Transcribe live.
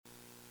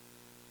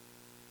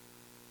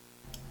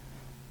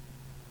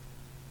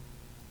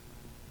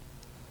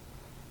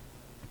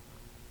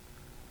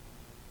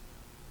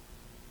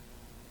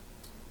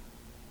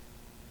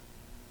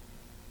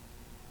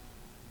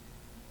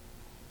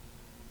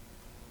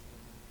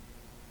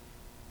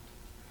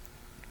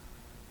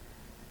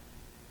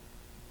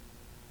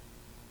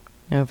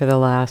over the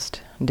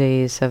last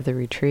days of the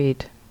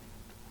retreat.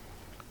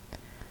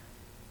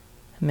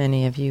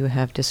 Many of you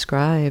have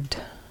described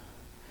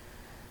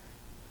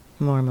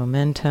more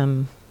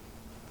momentum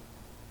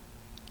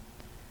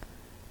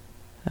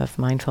of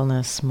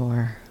mindfulness,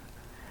 more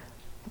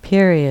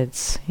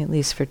periods, at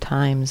least for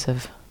times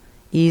of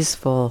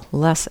easeful,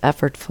 less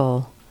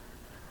effortful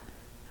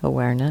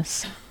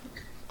awareness.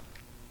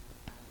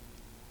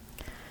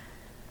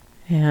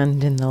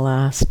 And in the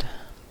last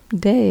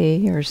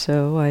day or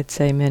so, I'd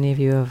say many of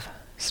you have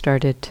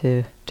started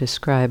to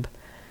describe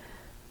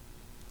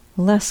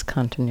less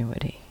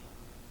continuity.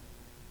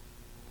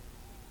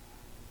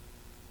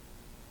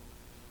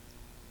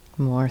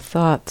 More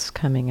thoughts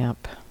coming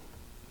up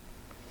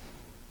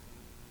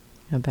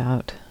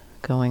about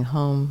going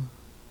home,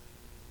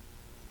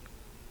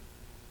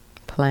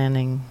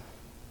 planning,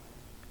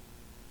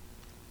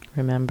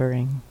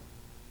 remembering.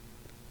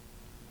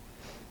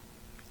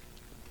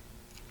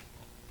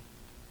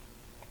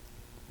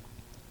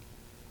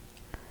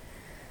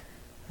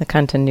 The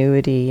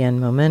continuity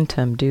and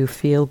momentum do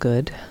feel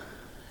good,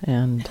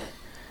 and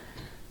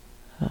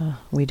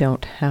we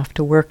don't have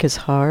to work as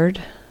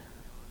hard.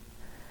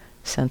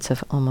 Sense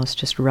of almost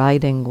just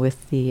riding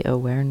with the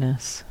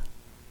awareness.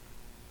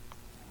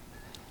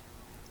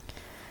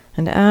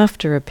 And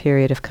after a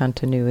period of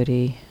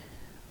continuity,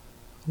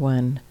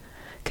 when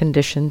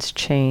conditions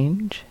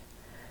change,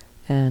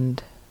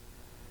 and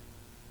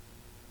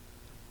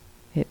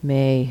there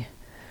may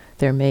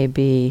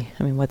be,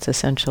 what's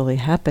essentially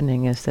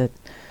happening is that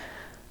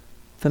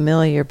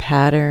familiar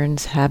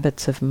patterns,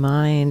 habits of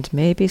mind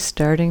may be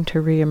starting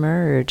to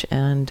reemerge,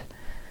 and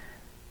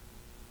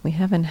we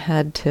haven't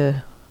had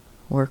to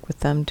work with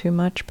them too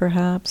much,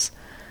 perhaps,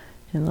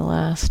 in the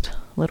last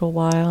little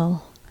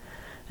while.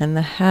 And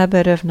the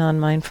habit of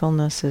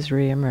non-mindfulness is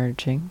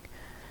reemerging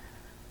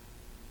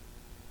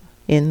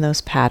in those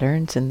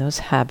patterns, in those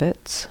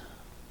habits.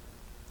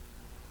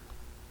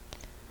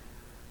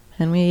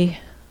 And we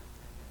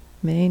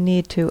may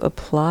need to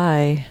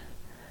apply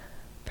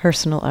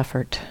personal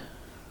effort.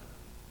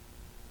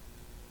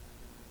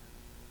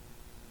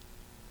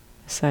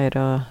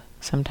 Sayadaw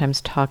sometimes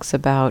talks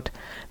about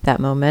that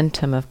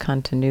momentum of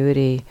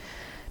continuity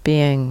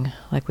being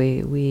like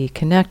we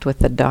connect with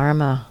the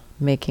Dharma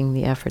making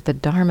the effort. The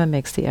Dharma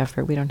makes the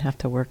effort. We don't have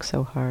to work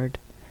so hard.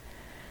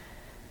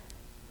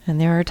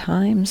 And there are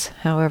times,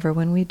 however,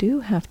 when we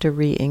do have to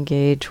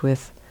re-engage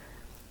with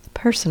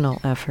personal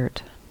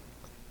effort.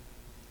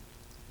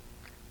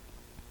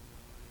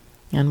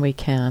 And we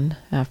can,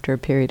 after a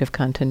period of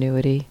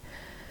continuity,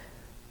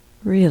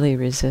 really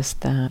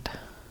resist that.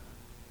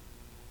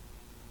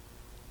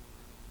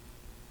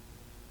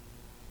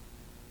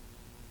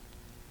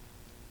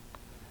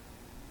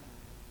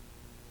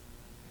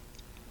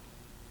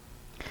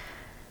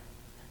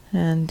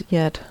 And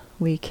yet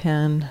we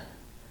can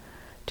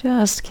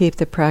just keep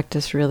the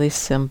practice really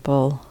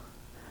simple,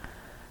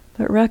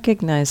 but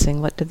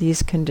recognizing what do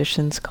these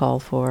conditions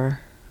call for.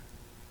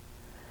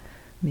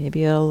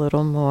 Maybe a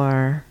little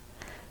more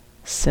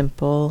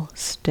simple,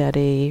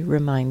 steady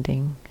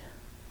reminding.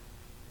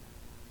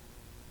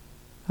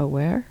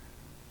 Aware.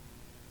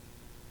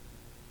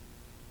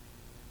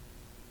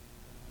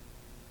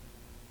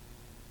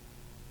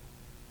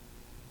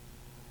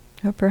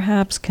 Or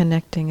perhaps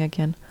connecting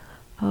again.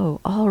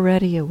 Oh,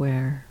 already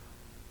aware.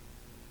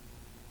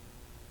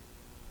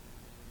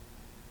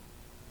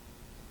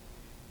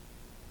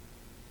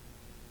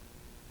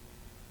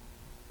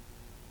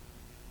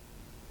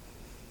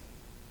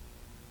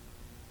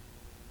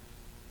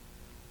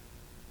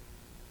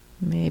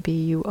 Maybe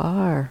you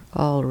are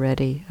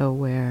already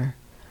aware,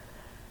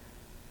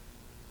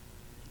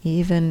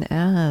 even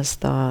as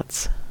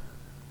thoughts,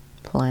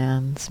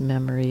 plans,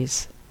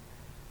 memories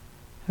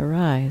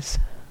arise.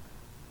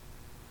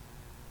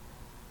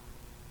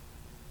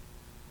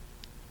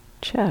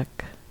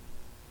 Check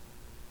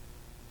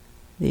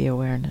the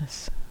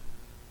awareness.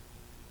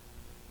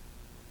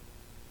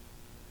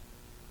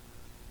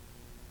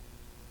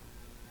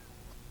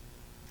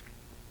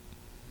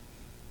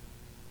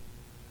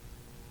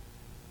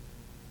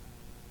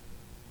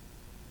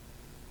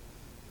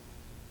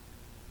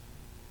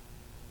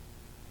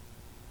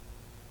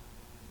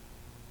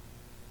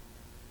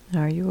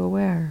 Are you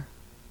aware?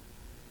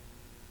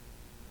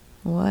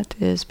 What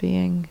is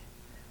being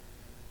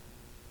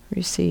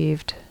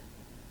received?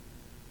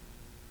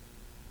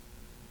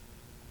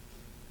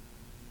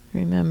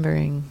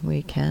 Remembering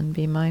we can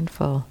be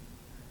mindful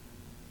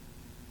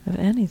of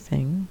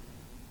anything.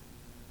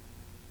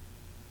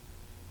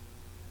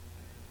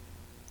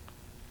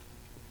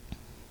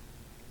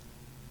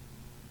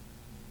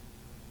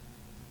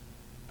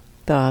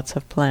 Thoughts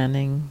of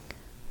planning,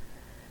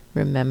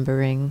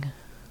 remembering,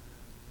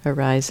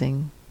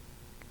 arising.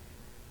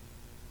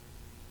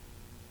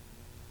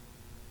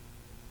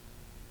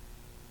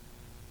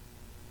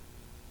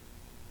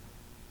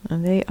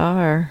 And they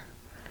are,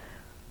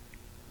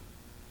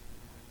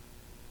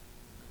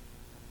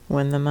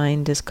 when the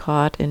mind is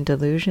caught in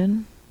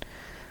delusion,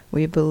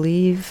 we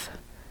believe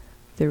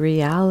the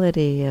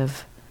reality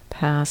of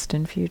past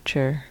and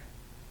future.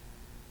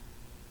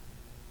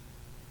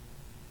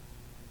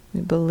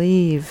 We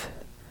believe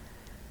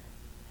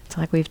it's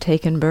like we've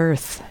taken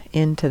birth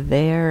into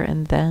there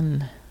and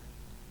then.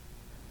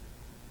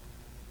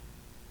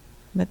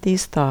 But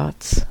these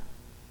thoughts,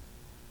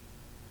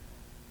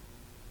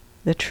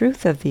 the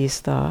truth of these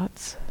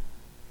thoughts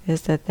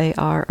is that they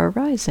are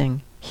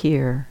arising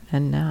here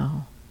and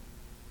now.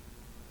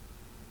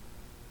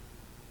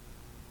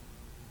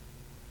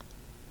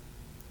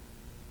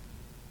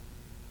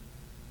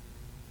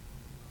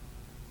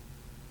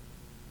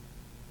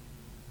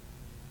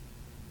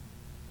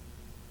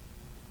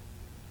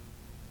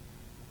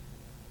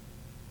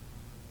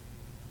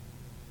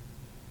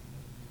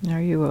 Are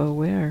you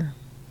aware?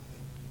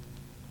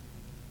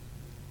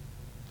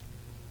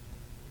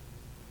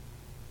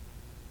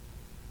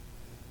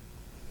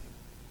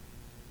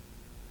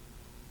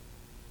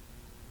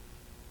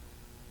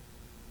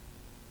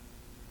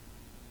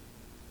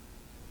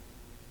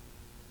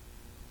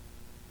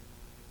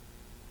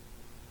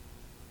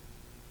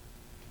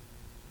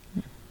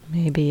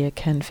 Maybe it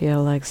can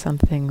feel like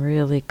something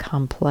really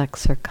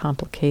complex or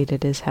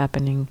complicated is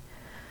happening,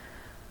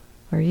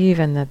 or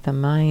even that the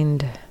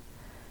mind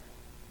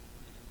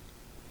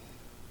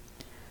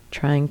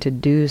trying to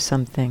do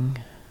something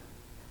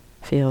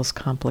feels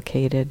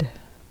complicated.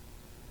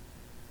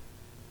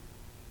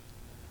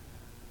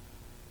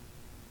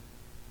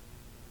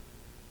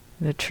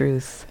 The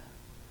truth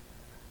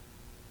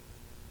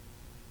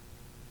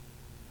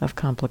of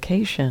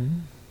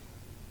complication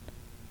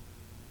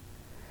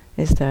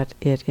is that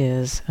it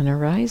is an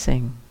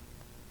arising.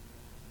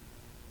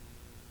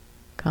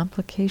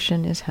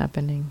 Complication is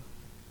happening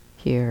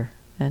here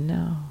and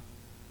now.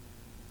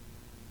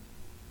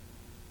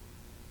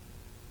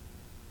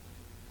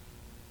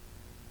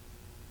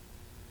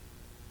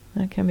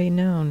 That can be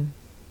known.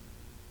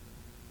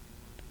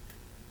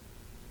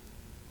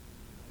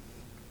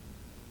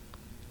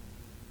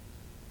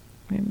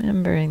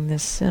 Remembering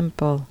this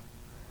simple,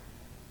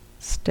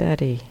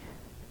 steady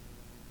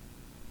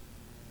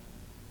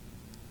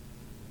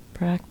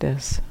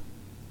practice.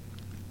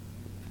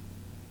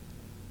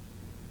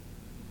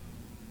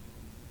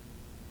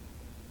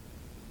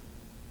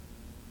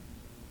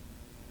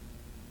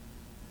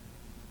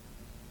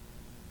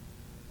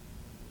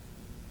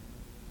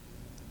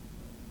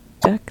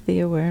 Check the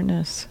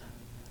awareness.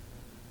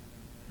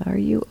 Are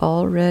you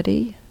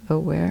already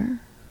aware?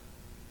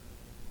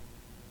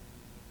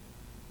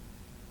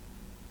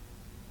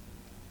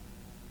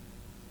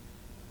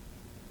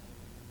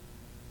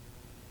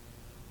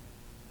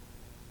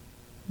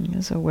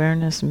 Is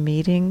awareness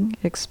meeting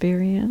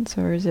experience,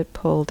 or is it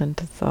pulled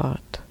into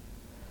thought?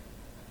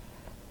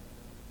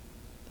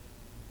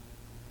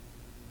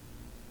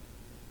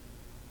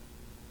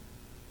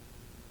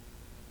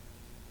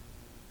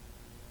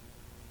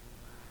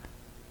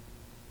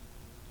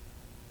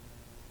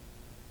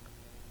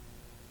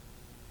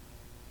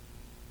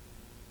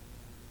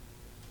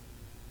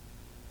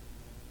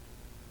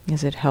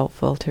 Is it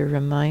helpful to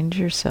remind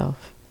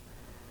yourself?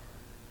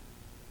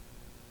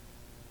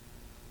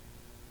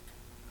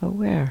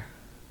 Aware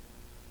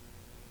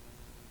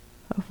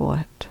of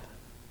what?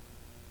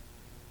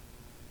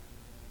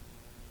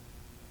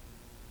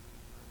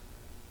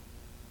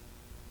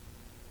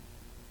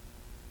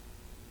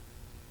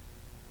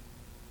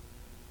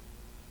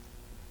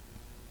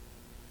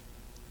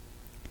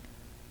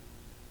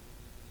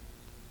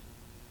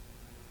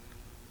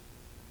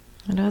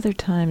 At other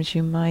times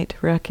you might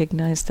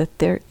recognize that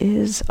there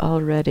is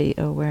already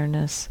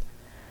awareness,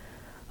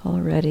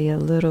 already a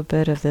little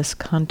bit of this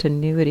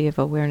continuity of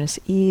awareness,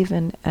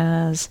 even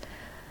as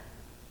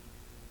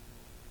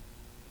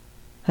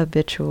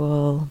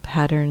habitual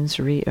patterns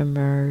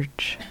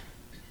re-emerge.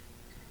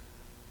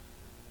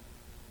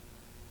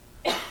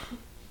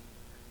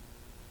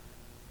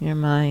 Your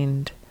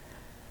mind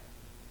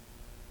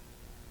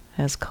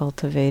has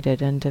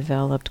cultivated and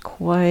developed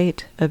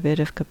quite a bit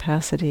of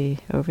capacity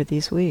over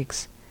these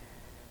weeks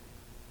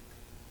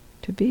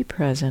to be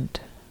present.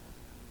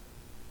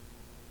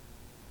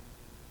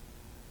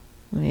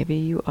 Maybe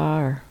you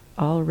are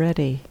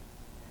already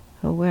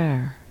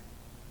aware.